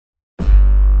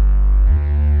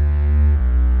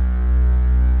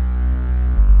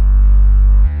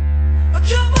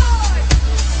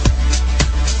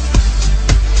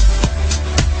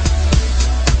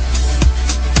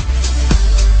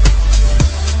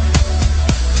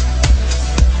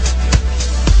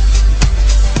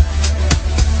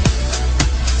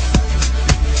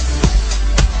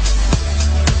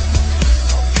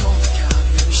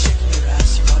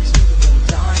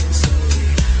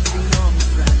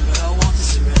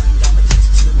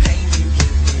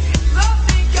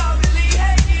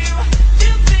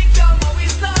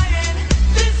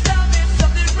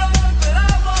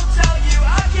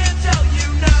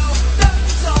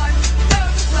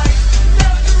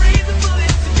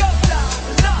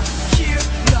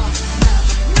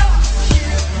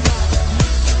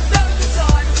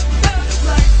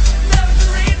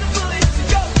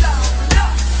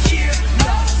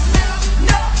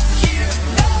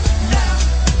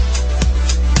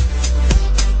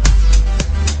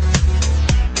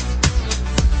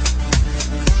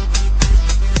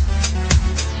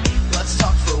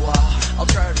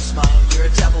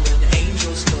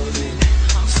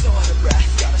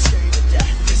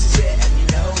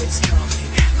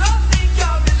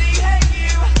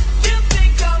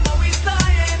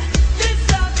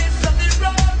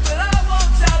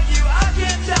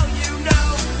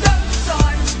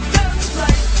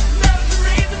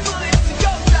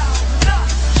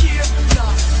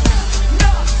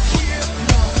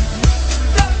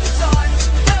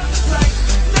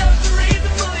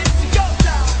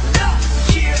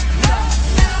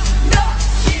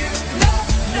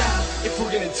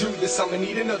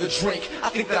another drink. I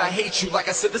think that I hate you, like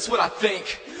I said, that's what I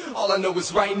think. All I know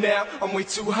is right now, I'm way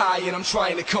too high and I'm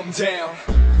trying to come down.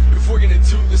 If we're gonna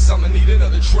do this, I'ma need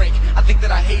another drink. I think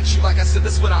that I hate you, like I said,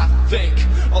 that's what I think.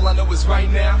 All I know is right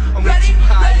now, I'm way too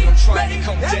high and I'm trying to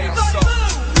come down. So,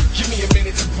 give me a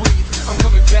minute to breathe, I'm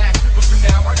coming back, but for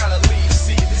now I gotta leave.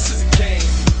 See, this is a game,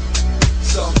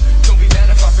 so don't be mad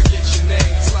if I forget your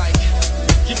name. It's like,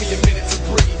 give me a minute to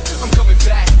breathe, I'm coming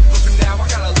back, but for now I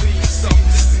gotta leave. So,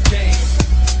 this is a game,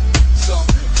 so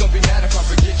don't be mad if I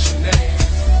forget your name.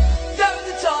 There was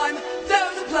a time, there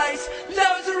was a place,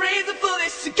 there was a reason for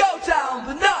this to go down,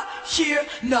 but not here,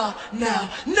 not now,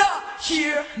 not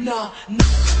here, not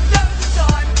now.